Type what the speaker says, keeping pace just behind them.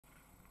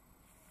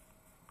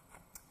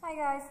Hi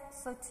guys,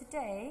 so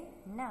today,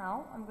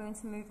 now I'm going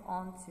to move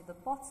on to the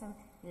bottom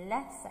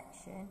left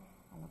section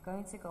and we're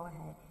going to go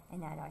ahead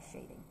and add our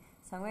shading.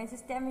 So I'm going to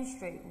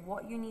demonstrate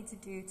what you need to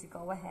do to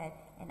go ahead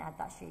and add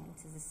that shading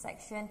to this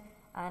section,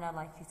 and I'd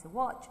like you to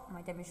watch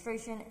my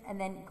demonstration and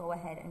then go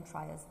ahead and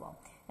try as well.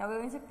 Now we're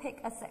going to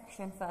pick a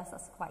section first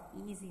that's quite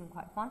easy and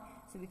quite fun,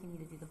 so we can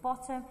either do the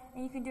bottom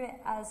and you can do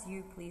it as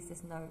you please,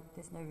 there's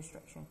no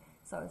restriction.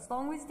 So as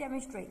long as you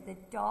demonstrate the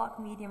dark,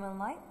 medium and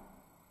light,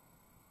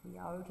 we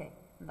are okay.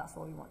 And that's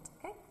what we want,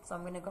 okay? So I'm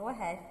going to go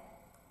ahead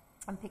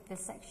and pick this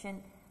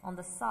section on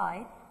the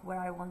side where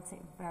I want it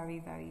very,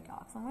 very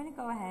dark. So I'm going to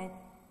go ahead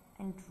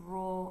and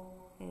draw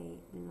a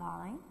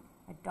line,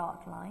 a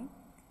dark line,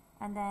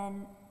 and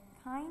then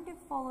kind of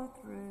follow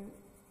through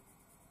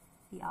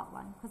the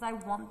outline because I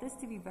want this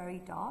to be very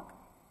dark,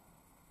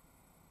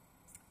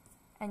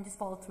 and just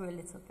follow through a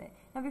little bit.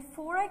 Now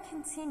before I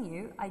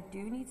continue, I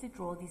do need to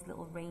draw these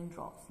little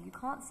raindrops. You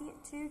can't see it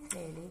too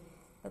clearly,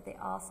 but there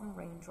are some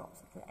raindrops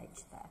at the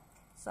edge there.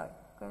 So I'm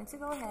going to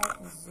go ahead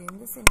and zoom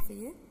this in for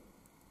you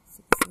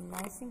so you can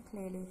see nice and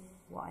clearly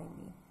what I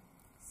mean.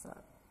 So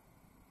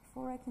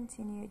before I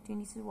continue, I do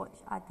need to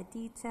add the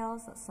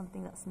details. That's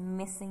something that's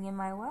missing in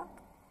my work.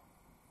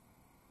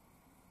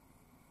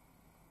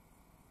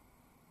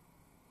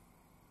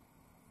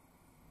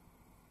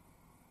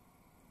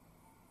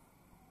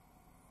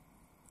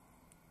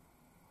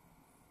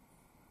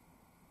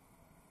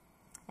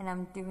 And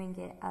I'm doing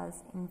it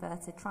as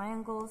inverted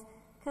triangles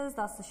because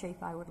that's the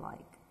shape I would like.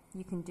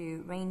 You can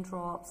do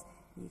raindrops,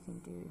 you can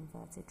do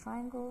inverted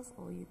triangles,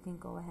 or you can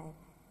go ahead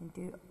and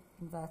do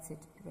inverted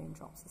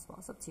raindrops as well.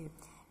 It's up to you.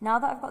 Now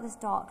that I've got this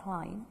dark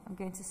line, I'm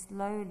going to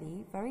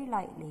slowly, very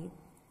lightly,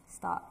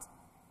 start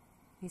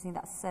using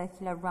that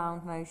circular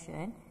round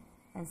motion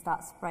and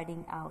start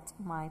spreading out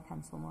my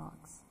pencil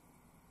marks.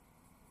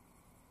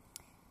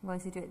 I'm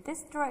going to do it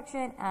this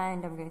direction,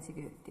 and I'm going to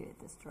do it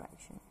this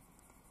direction.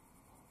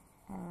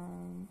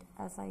 And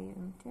as I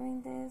am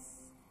doing this,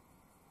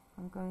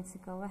 I'm going to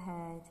go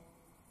ahead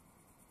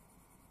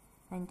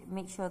and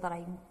make sure that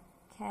I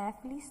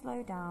carefully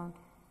slow down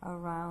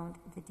around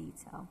the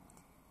detail.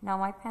 Now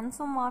my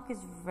pencil mark is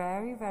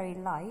very, very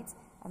light,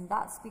 and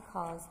that's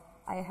because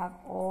I have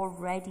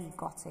already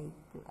got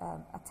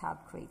a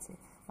tab created.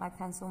 My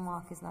pencil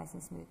mark is nice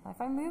and smooth. Now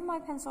if I move my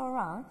pencil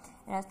around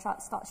and I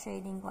start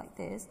shading like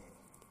this,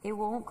 it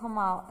won't come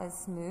out as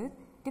smooth,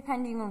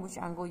 depending on which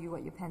angle you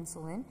got your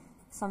pencil in.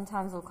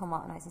 Sometimes it'll come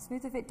out nice and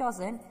smooth. If it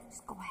doesn't,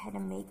 just go ahead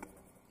and make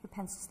your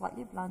pencil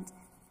slightly blunt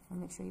and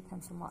make sure your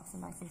pencil marks are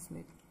nice and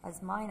smooth,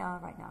 as mine are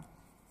right now,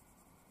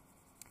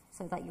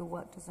 so that your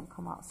work doesn't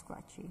come out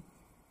scratchy.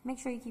 Make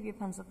sure you keep your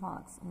pencil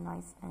marks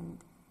nice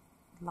and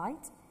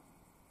light.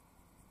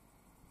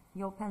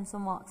 Your pencil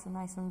marks are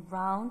nice and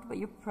round, but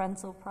your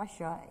pencil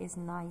pressure is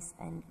nice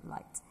and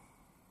light.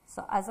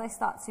 So as I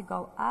start to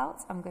go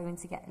out, I'm going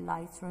to get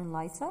lighter and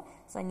lighter,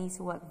 so I need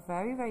to work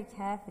very, very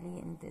carefully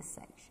in this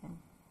section.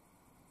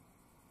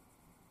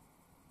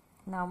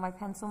 Now my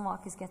pencil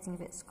mark is getting a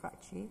bit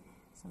scratchy,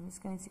 so I'm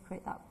just going to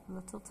create that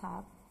little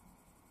tab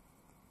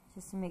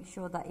just to make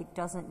sure that it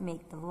doesn't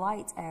make the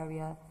light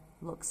area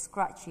look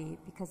scratchy,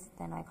 because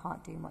then I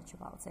can't do much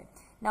about it.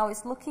 Now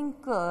it's looking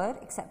good,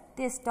 except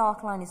this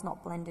dark line is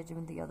not blended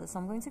with the other, so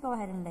I'm going to go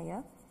ahead and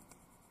layer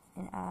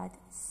and add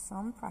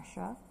some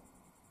pressure.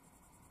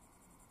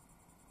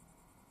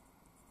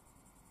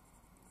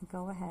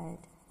 Go ahead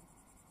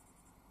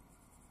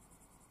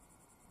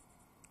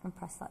and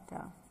press that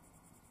down.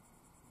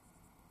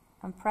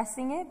 I'm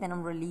pressing it, then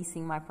I'm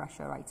releasing my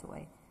pressure right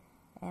away.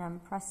 And I'm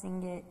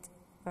pressing it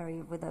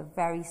with a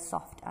very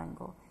soft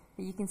angle.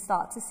 But you can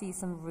start to see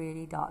some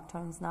really dark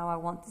tones. Now I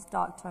want this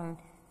dark tone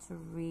to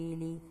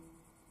really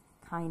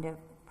kind of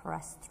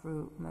press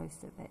through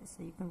most of it.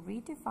 So you can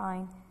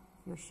redefine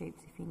your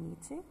shapes if you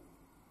need to.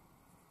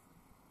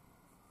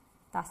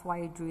 That's why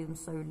I drew them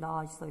so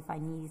large, so if I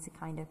needed to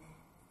kind of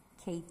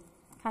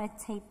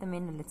tape them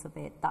in a little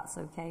bit, that's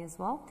okay as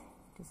well.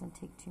 It doesn't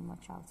take too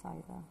much out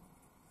either.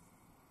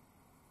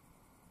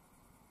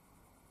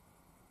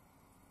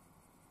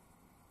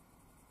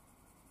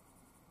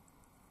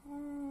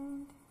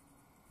 And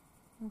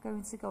I'm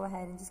going to go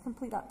ahead and just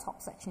complete that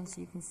top section so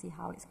you can see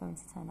how it's going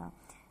to turn out.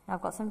 Now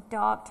I've got some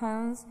dark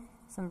tones,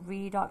 some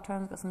really dark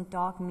tones, got some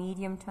dark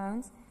medium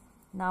tones.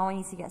 Now I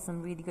need to get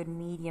some really good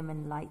medium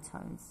and light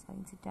tones. So I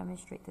need to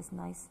demonstrate this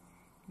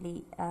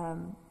nicely,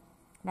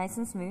 nice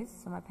and smooth,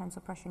 so my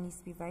pencil pressure needs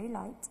to be very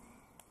light.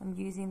 I'm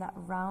using that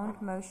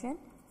round motion.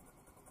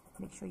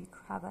 Make sure you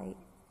have a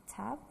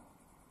tab.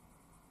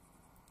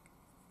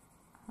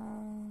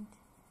 And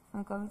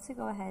I'm going to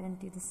go ahead and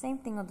do the same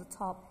thing on the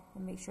top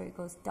and make sure it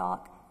goes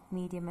dark,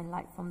 medium and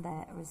light from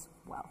there as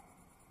well.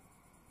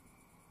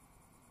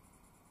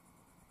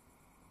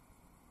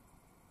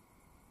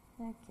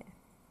 Okay.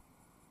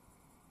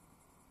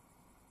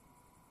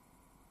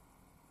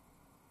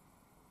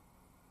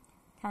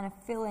 Kind of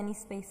fill any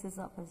spaces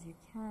up as you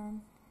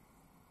can.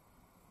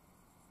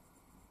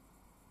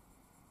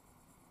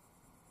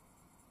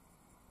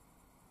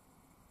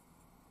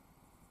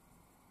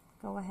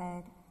 Go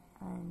ahead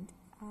and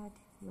add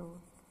your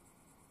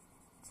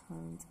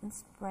tones and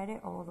spread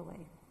it all the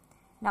way.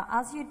 Now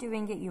as you're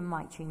doing it, you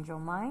might change your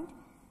mind.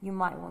 You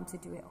might want to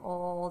do it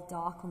all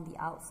dark on the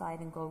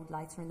outside and go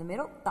lighter in the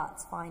middle.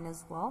 That's fine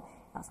as well.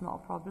 That's not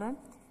a problem.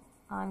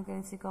 I'm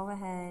going to go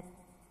ahead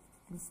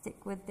and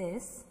stick with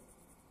this.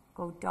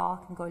 Go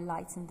dark and go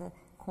light in the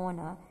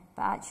corner,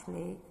 but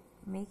actually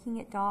making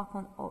it dark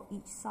on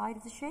each side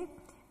of the shape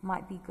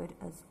might be good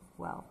as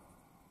well.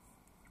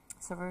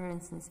 So for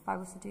instance, if I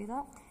was to do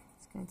that,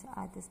 it's going to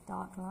add this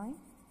dark line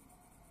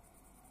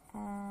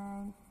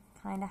and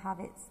kind of have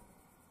it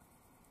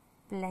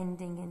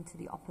blending into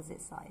the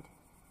opposite side.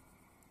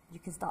 You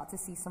can start to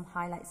see some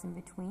highlights in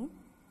between.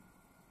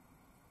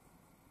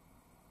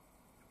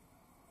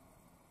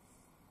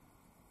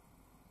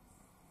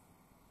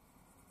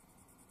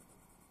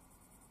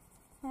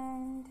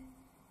 And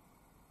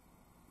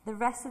the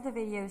rest of the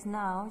video is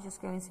now just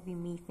going to be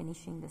me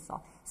finishing this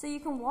off. So you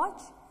can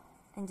watch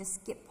and just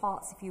skip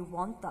parts if you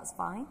want, that's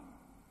fine.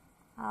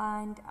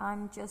 And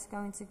I'm just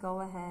going to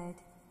go ahead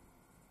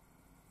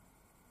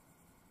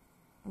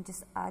and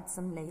just add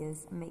some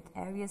layers and make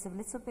areas a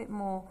little bit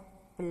more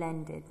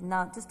blended.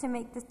 Now just to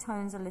make the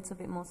tones a little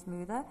bit more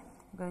smoother,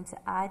 I'm going to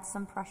add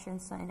some pressure in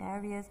certain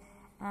areas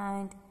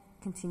and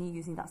continue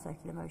using that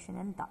circular motion,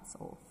 and that's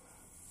all.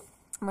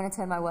 I'm going to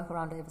turn my work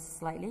around ever so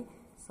slightly,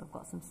 so I've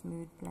got some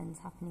smooth blends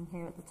happening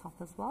here at the top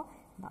as well.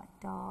 That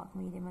dark,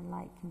 medium and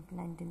light can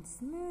blend in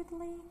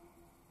smoothly,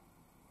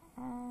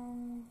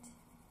 and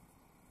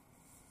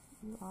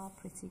you are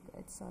pretty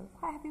good. So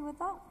quite happy with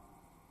that.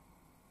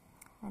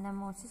 And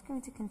I'm also just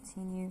going to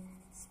continue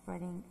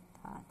spreading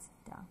that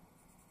down.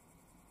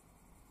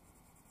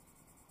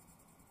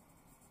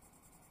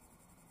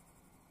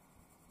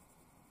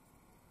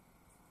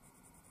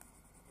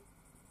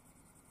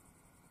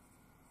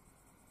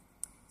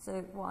 So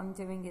what I'm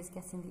doing is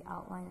getting the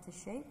outline of the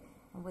shape,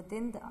 and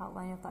within the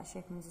outline of that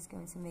shape I'm just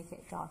going to make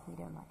it dark,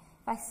 medium, light.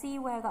 If I see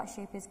where that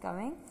shape is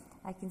going,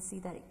 I can see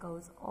that it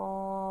goes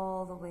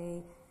all the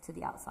way to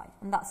the outside,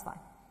 and that's fine.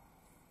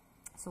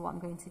 So what I'm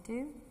going to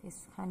do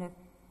is kind of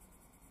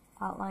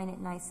outline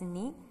it nice and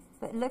neat,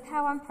 but look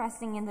how I'm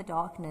pressing in the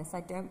darkness. I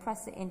don't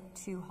press it in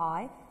too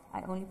high,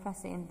 I only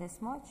press it in this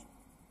much,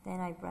 then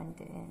I blend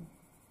it in.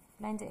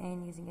 Blend it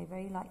in using a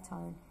very light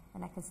tone,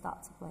 and I can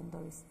start to blend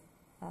those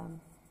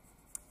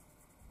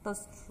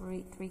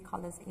three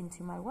colors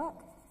into my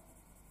work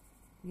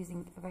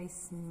using a very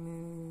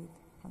smooth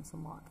pencil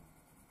mark.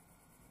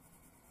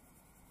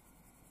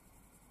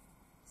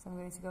 So I'm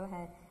going to go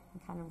ahead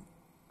and kind of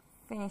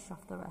finish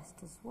off the rest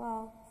as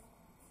well.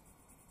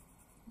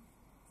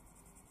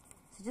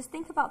 So just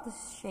think about the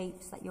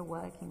shapes that you're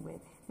working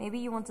with. Maybe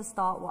you want to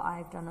start what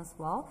I've done as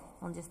well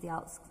on just the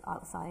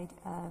outside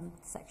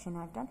section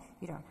I've done.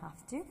 You don't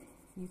have to.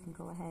 You can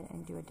go ahead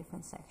and do a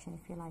different section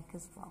if you like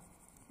as well.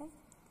 Okay.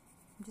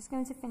 I'm just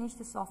going to finish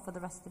this off for the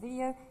rest of the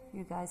video.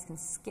 You guys can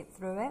skip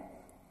through it,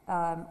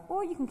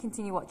 or you can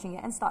continue watching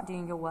it and start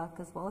doing your work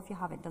as well. If you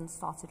haven't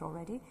started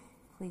already,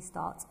 please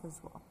start as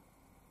well.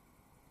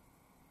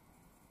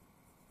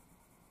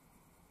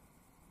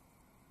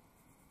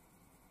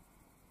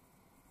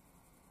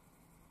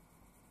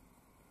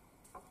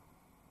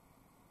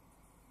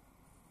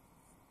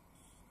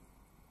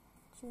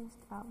 Just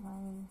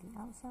outlining the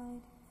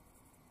outside,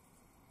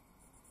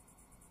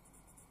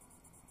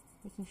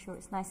 making sure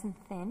it's nice and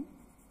thin,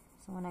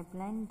 so when I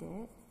blend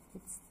it,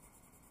 it's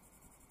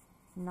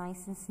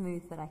nice and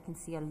smooth, but I can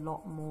see a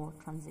lot more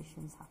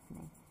transitions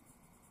happening.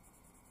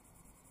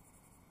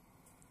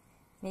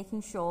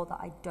 Making sure that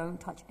I don't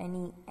touch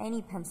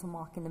any pencil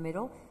mark in the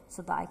middle,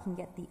 so that I can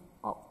get the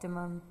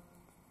optimum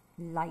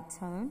light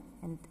tone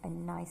and a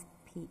nice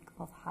peak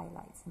of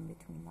highlights in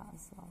between that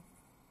as well.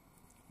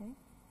 Okay.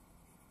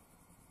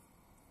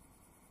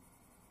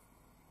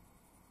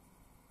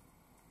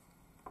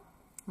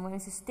 I'm going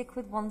to stick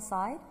with one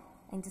side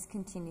and just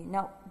continue.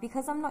 Now,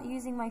 because I'm not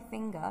using my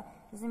finger,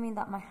 doesn't mean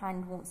that my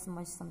hand won't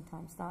smudge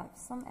sometimes. Now,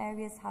 some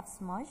areas have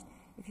smudged.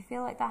 If you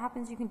feel like that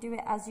happens, you can do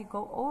it as you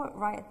go, or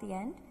right at the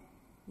end.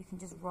 You can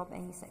just rub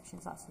any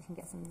sections out so you can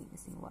get some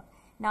neatness in your work.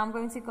 Now, I'm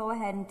going to go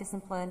ahead and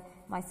discipline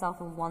myself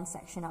in one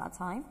section at a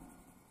time.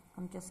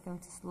 I'm just going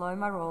to slow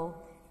my roll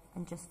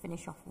and just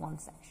finish off one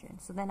section.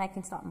 So then I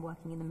can start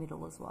working in the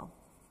middle as well.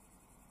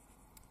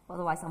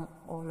 Otherwise, I'm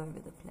all over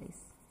the place.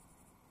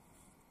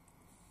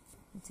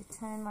 To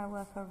turn my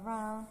work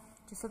around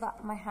just so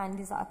that my hand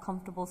is at a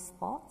comfortable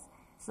spot,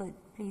 so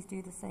please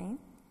do the same.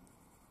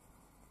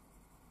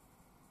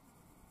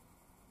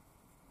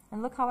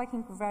 And look how I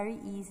can very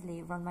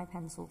easily run my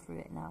pencil through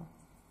it now.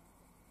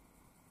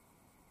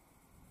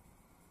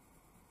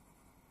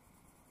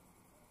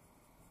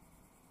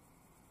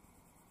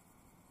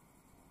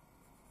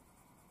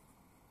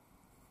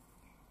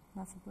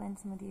 Now to blend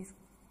some of these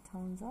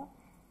tones up,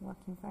 I'm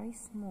working very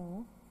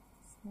smaller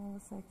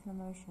circular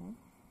motion.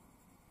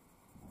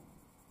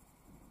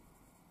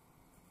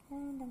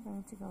 And I'm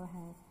going to go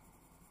ahead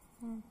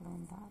and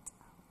blend that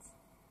out.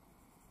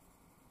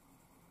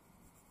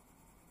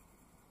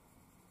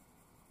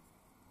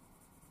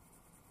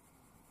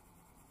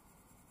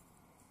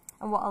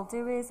 And what I'll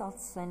do is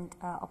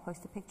I'll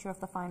post a picture of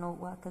the final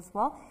work as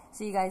well,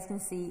 so you guys can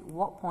see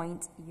what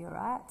point you're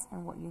at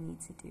and what you need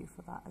to do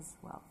for that as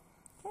well.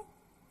 Okay.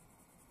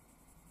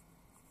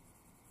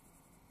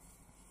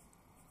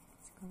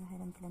 Let's go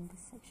ahead and blend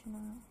this section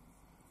out.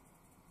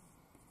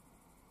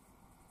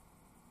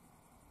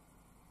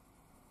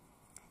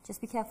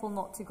 Just be careful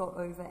not to go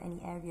over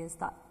any areas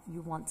that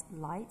you want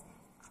light.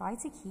 Try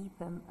to keep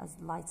them as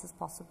light as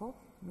possible.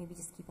 Maybe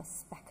just keep a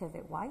speck of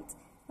it white,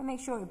 and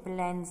make sure it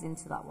blends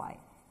into that white.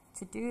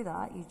 To do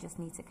that, you just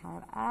need to kind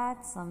of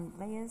add some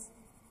layers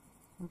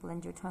and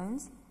blend your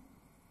tones.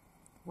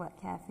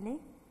 Work carefully.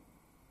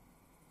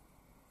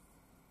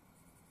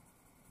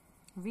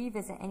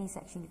 Revisit any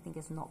section you think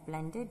is not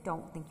blended.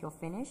 Don't think you're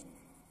finished.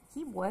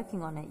 Keep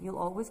working on it. You'll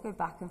always go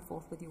back and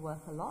forth with your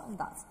work a lot, and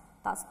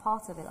that's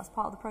part of it. That's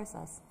part of the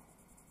process.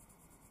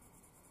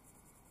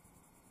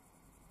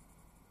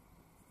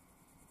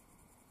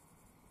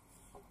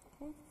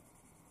 Okay.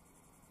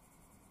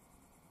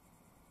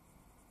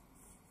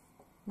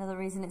 Another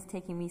reason it's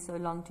taking me so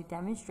long to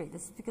demonstrate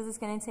this is because it's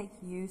going to take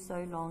you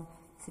so long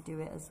to do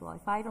it as well.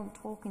 If I don't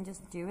talk and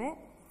just do it,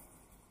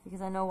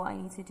 because I know what I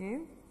need to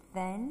do,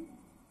 then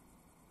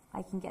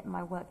I can get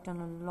my work done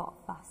a lot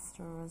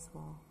faster as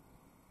well.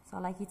 So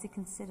I'd like you to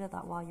consider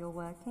that while you're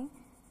working.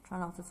 Try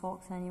not to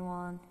talk to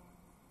anyone.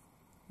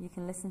 You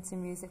can listen to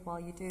music while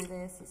you do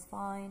this, it's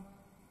fine.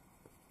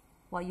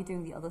 While you're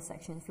doing the other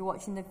section. If you're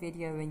watching the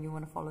video and you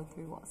want to follow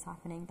through what's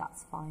happening,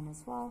 that's fine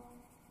as well.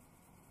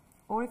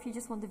 Or if you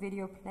just want the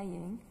video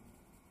playing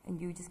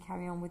and you just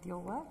carry on with your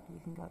work, you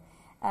can go.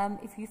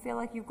 If you feel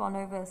like you've gone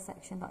over a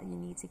section that you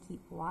need to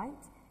keep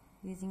white,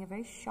 using a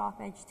very sharp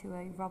edge to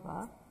a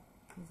rubber,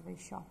 use a very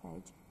sharp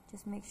edge,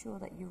 just make sure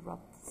that you rub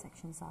the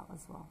sections out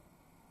as well.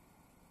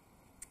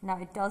 Now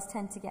it does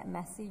tend to get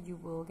messy, you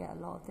will get a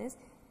lot of this.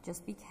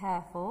 Just be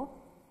careful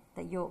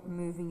that you're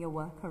moving your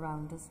work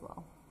around as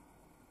well.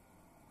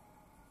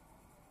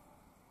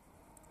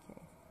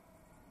 Okay.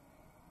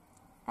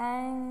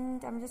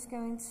 And I'm just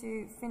going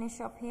to finish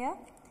up here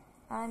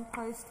and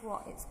post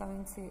what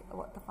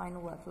the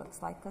final work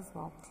looks like as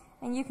well.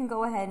 And you can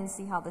go ahead and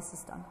see how this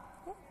is done.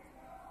 Okay.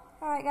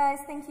 Alright guys,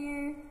 thank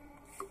you.